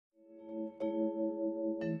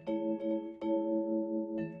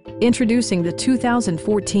Introducing the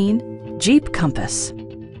 2014 Jeep Compass.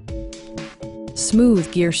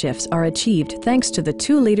 Smooth gear shifts are achieved thanks to the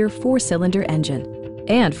 2-liter 4-cylinder engine.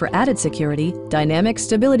 And for added security, dynamic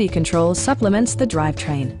stability control supplements the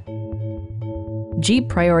drivetrain. Jeep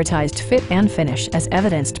prioritized fit and finish as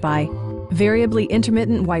evidenced by variably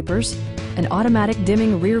intermittent wipers, an automatic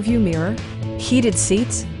dimming rearview mirror, heated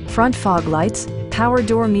seats, front fog lights, power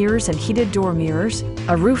door mirrors and heated door mirrors,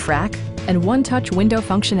 a roof rack, and one-touch window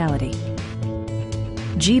functionality.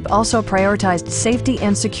 Jeep also prioritized safety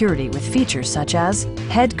and security with features such as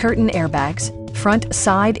head curtain airbags, front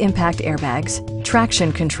side impact airbags,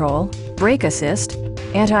 traction control, brake assist,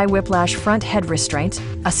 anti-whiplash front head restraints,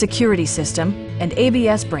 a security system, and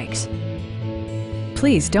ABS brakes.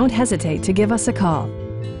 Please don't hesitate to give us a call.